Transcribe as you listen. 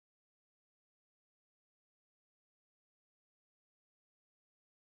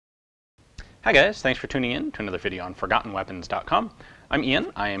Hi guys, thanks for tuning in to another video on ForgottenWeapons.com. I'm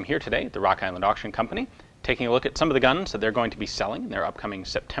Ian. I am here today at the Rock Island Auction Company taking a look at some of the guns that they're going to be selling in their upcoming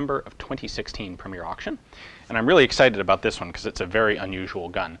September of 2016 premiere auction. And I'm really excited about this one because it's a very unusual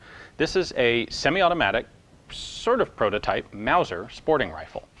gun. This is a semi-automatic, sort of prototype Mauser sporting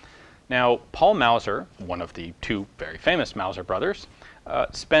rifle. Now, Paul Mauser, one of the two very famous Mauser brothers,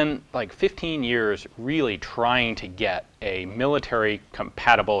 spent like 15 years really trying to get a military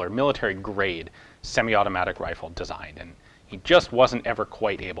compatible or military grade semi-automatic rifle designed, and he just wasn't ever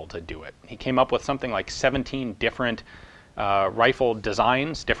quite able to do it. He came up with something like 17 different rifle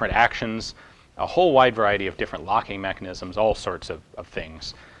designs, different actions, a whole wide variety of different locking mechanisms, all sorts of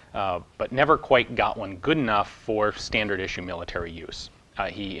things, but never quite got one good enough for standard issue military use.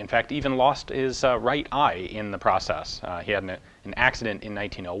 He, in fact, even lost his right eye in the process. He had an accident in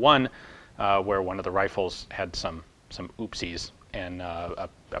 1901 where one of the rifles had some oopsies, and a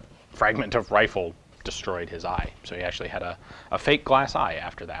fragment of rifle destroyed his eye. So he actually had a fake glass eye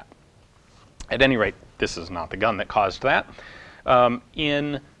after that. At any rate, this is not the gun that caused that.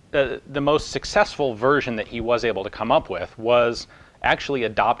 In the most successful version that he was able to come up with was actually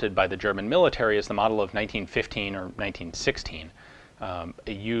adopted by the German military as the model of 1915 or 1916.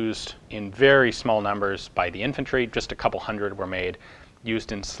 Used in very small numbers by the infantry, just a couple hundred were made.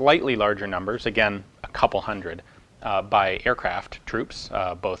 Used in slightly larger numbers, again a couple hundred, by aircraft troops,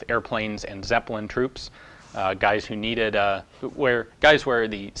 both airplanes and Zeppelin troops, guys who needed, where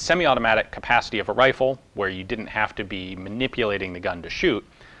the semi-automatic capacity of a rifle, where you didn't have to be manipulating the gun to shoot,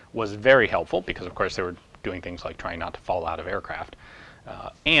 was very helpful because of course they were doing things like trying not to fall out of aircraft,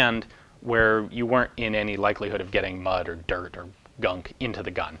 and where you weren't in any likelihood of getting mud or dirt or gunk into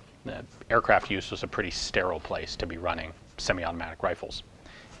the gun. Aircraft use was a pretty sterile place to be running semi-automatic rifles.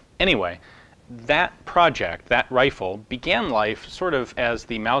 Anyway, that project, that rifle, began life sort of as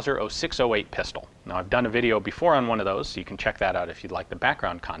the Mauser 0608 pistol. Now, I've done a video before on one of those, so you can check that out if you'd like the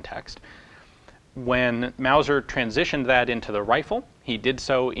background context. When Mauser transitioned that into the rifle, he did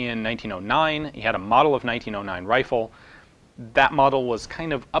so in 1909. He had a model of 1909 rifle. That model was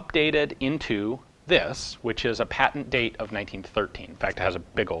kind of updated into this, which is a patent date of 1913. In fact, it has a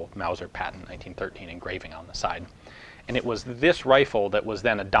big old Mauser patent 1913 engraving on the side. And it was this rifle that was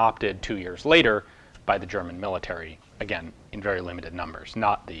then adopted 2 years later by the German military, again, in very limited numbers,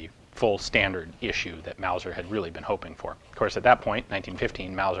 not the full standard issue that Mauser had really been hoping for. Of course, at that point,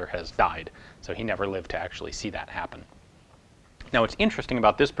 1915, Mauser has died, so he never lived to actually see that happen. Now, what's interesting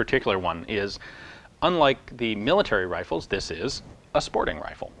about this particular one is, unlike the military rifles, this is a sporting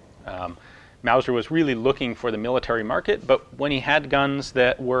rifle. Mauser was really looking for the military market, but when he had guns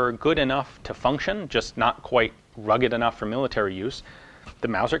that were good enough to function, just not quite rugged enough for military use, the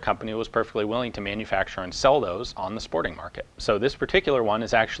Mauser company was perfectly willing to manufacture and sell those on the sporting market. So this particular one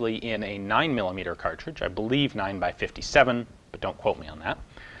is actually in a 9mm cartridge, I believe 9x57, but don't quote me on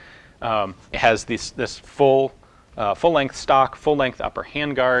that. It has this full-length stock, full-length upper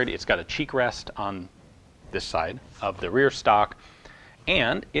handguard. It's got a cheek rest on this side of the rear stock,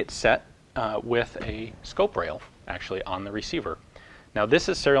 and it's set with a scope rail actually on the receiver. Now, this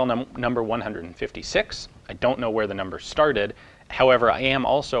is serial number 156. I don't know where the number started. However, I am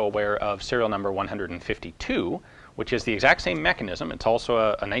also aware of serial number 152, which is the exact same mechanism. It's also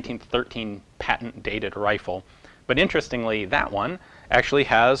a 1913 patent dated rifle. But interestingly, that one actually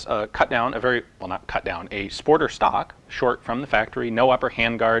has a cut down, a sporter stock, short from the factory, no upper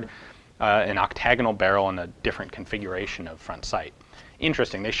handguard, an octagonal barrel, and a different configuration of front sight.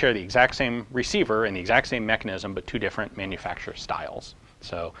 Interesting, they share the exact same receiver and the exact same mechanism, but two different manufacturer styles.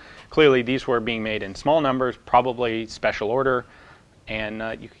 So clearly these were being made in small numbers, probably special order, and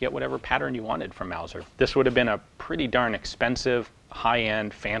you could get whatever pattern you wanted from Mauser. This would have been a pretty darn expensive,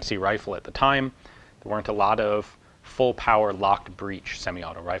 high-end, fancy rifle at the time. There weren't a lot of full-power locked breech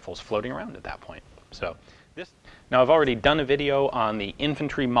semi-auto rifles floating around at that point. So now, I've already done a video on the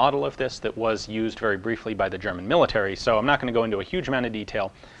infantry model of this that was used very briefly by the German military, so I'm not going to go into a huge amount of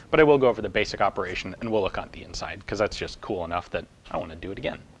detail, but I will go over the basic operation and we'll look on the inside, because that's just cool enough that I want to do it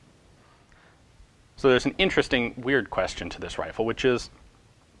again. So there's an interesting, weird question to this rifle, which is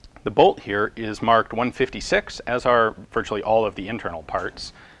the bolt here is marked 156, as are virtually all of the internal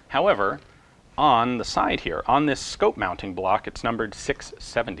parts. However, on the side here, on this scope mounting block, it's numbered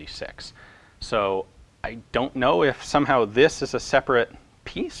 676. So I don't know if somehow this is a separate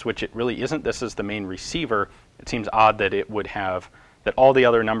piece, which it really isn't. This is the main receiver. It seems odd that it would have, that all the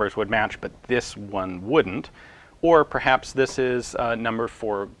other numbers would match, but this one wouldn't. Or perhaps this is a number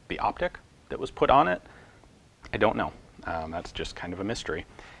for the optic that was put on it. I don't know. That's just kind of a mystery.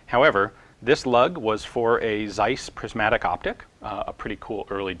 However, This lug was for a Zeiss prismatic optic, a pretty cool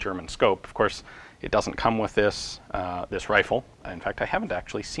early German scope. Of course, it doesn't come with this, this rifle. In fact, I haven't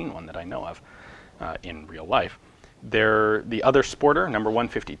actually seen one that I know of in real life. The other Sporter, number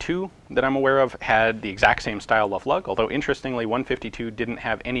 152, that I'm aware of, had the exact same style of lug, although interestingly, 152 didn't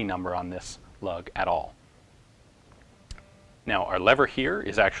have any number on this lug at all. Now, our lever here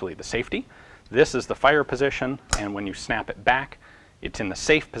is actually the safety. This is the fire position, and when you snap it back, it's in the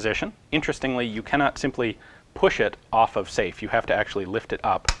safe position. Interestingly, you cannot simply push it off of safe. You have to actually lift it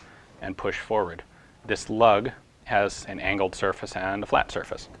up and push forward. This lug has an angled surface and a flat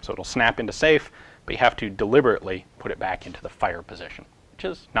surface, so it'll snap into safe, but you have to deliberately put it back into the fire position, which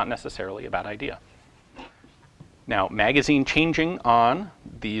is not necessarily a bad idea. Now, magazine changing on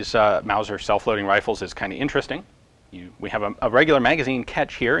these Mauser self-loading rifles is kind of interesting. We have a regular magazine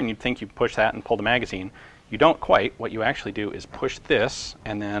catch here, and you'd think you push that and pull the magazine. You don't quite. What you actually do is push this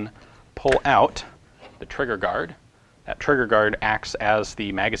and then pull out the trigger guard. That trigger guard acts as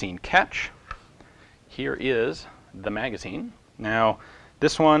the magazine catch. Here is the magazine. Now,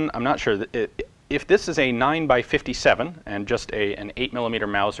 this one, I'm not sure. If this is a 9x57 and just an 8mm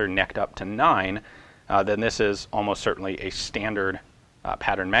Mauser necked up to 9, then this is almost certainly a standard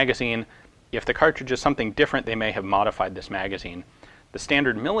pattern magazine. If the cartridge is something different, they may have modified this magazine. The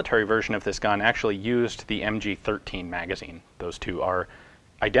standard military version of this gun actually used the MG13 magazine. Those two are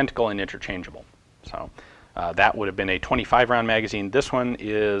identical and interchangeable. So that would have been a 25-round magazine. This one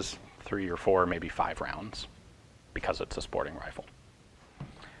is 3 or 4, maybe 5 rounds, because it's a sporting rifle.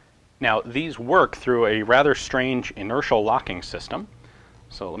 Now, these work through a rather strange inertial locking system.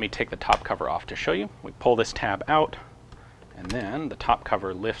 So let me take the top cover off to show you. We pull this tab out, and then the top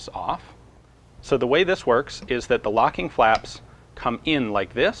cover lifts off. So the way this works is that the locking flaps come in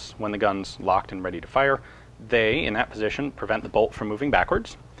like this when the gun's locked and ready to fire. They, in that position, prevent the bolt from moving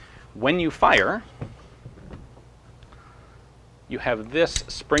backwards. When you fire, you have this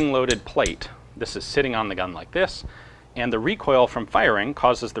spring-loaded plate. This is sitting on the gun like this, and the recoil from firing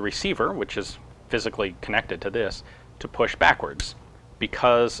causes the receiver, which is physically connected to this, to push backwards.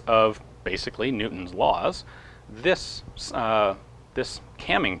 Because of basically Newton's laws, this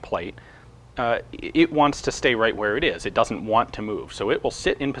camming plate, it wants to stay right where it is. It doesn't want to move. So it will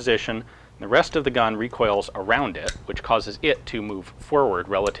sit in position, and the rest of the gun recoils around it, which causes it to move forward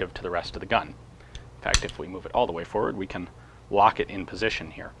relative to the rest of the gun. In fact, if we move it all the way forward, we can lock it in position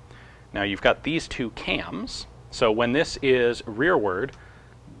here. Now you've got these two cams. So when this is rearward,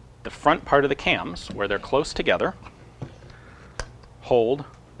 the front part of the cams, where they're close together,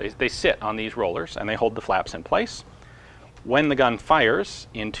 they sit on these rollers and they hold the flaps in place. When the gun fires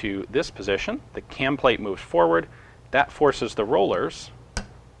into this position, the cam plate moves forward. That forces the rollers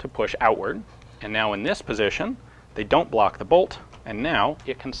to push outward. And now in this position, they don't block the bolt, and now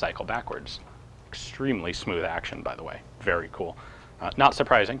it can cycle backwards. Extremely smooth action, by the way. Very cool. Not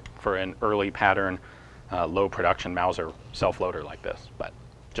surprising for an early pattern, low production Mauser self-loader like this, but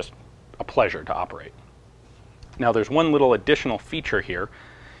just a pleasure to operate. Now there's one little additional feature here.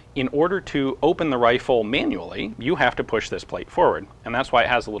 In order to open the rifle manually, you have to push this plate forward, and that's why it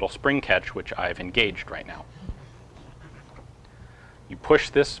has a little spring catch, which I've engaged right now. You push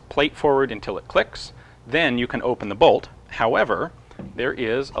this plate forward until it clicks, then you can open the bolt. However, there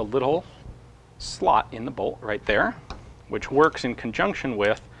is a little slot in the bolt right there, which works in conjunction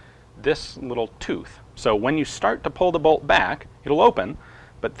with this little tooth. So when you start to pull the bolt back, it'll open,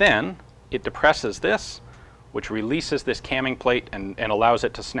 but then it depresses this, which releases this camming plate and allows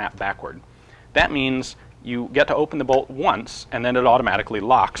it to snap backward. That means you get to open the bolt once, and then it automatically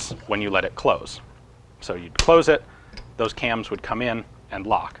locks when you let it close. So you'd close it, those cams would come in and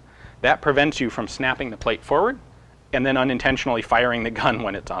lock. That prevents you from snapping the plate forward and then unintentionally firing the gun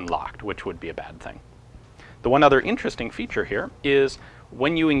when it's unlocked, which would be a bad thing. The one other interesting feature here is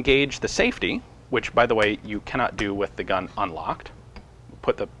when you engage the safety, which, by the way, you cannot do with the gun unlocked,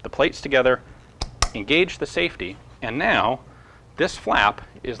 put the plates together, engage the safety, and now this flap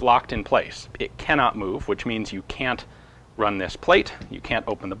is locked in place. It cannot move, which means you can't run this plate, you can't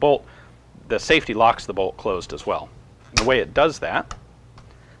open the bolt. The safety locks the bolt closed as well. The way it does that,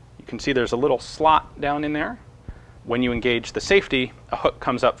 you can see there's a little slot down in there. When you engage the safety, a hook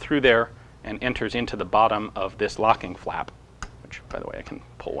comes up through there and enters into the bottom of this locking flap, which, by the way, I can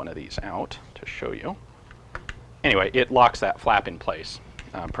pull one of these out to show you. Anyway, it locks that flap in place,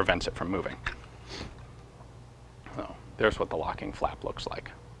 prevents it from moving. So there's what the locking flap looks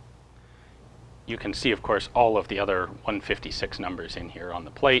like. You can see, of course, all of the other 156 numbers in here on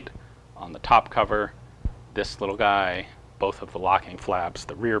the plate, on the top cover, this little guy, both of the locking flaps,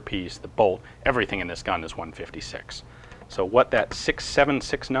 the rear piece, the bolt, everything in this gun is 156. So what that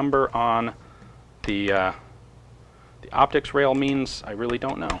 676 number on the optics rail means, I really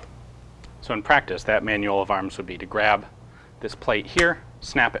don't know. So in practice, that manual of arms would be to grab this plate here,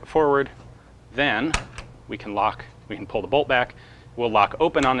 snap it forward, then we can pull the bolt back. We'll lock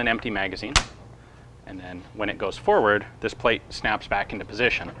open on an empty magazine, and then when it goes forward, this plate snaps back into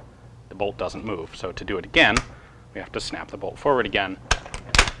position. The bolt doesn't move. So to do it again, we have to snap the bolt forward again.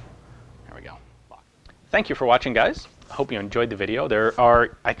 There we go. Lock. Thank you for watching, guys. I hope you enjoyed the video. There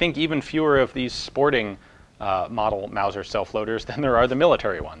are, I think, even fewer of these sporting model Mauser self-loaders than there are the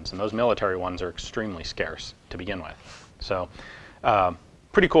military ones, and those military ones are extremely scarce to begin with. So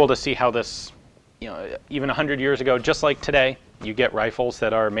pretty cool to see how this, even 100 years ago, just like today, you get rifles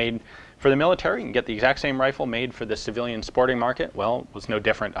that are made for the military. You can get the exact same rifle made for the civilian sporting market. Well, it was no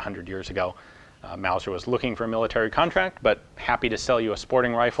different 100 years ago. Mauser was looking for a military contract, but happy to sell you a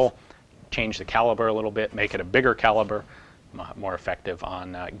sporting rifle, change the caliber a little bit, make it a bigger caliber, more effective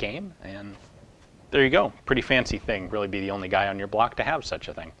on game, and there you go. Pretty fancy thing. Really be the only guy on your block to have such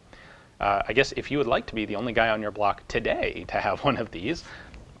a thing. I guess if you would like to be the only guy on your block today to have one of these,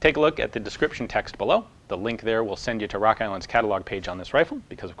 take a look at the description text below. The link there will send you to Rock Island's catalog page on this rifle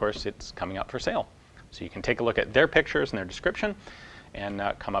because, of course, it's coming up for sale. So you can take a look at their pictures and their description and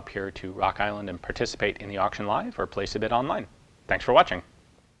come up here to Rock Island and participate in the auction live or place a bid online. Thanks for watching.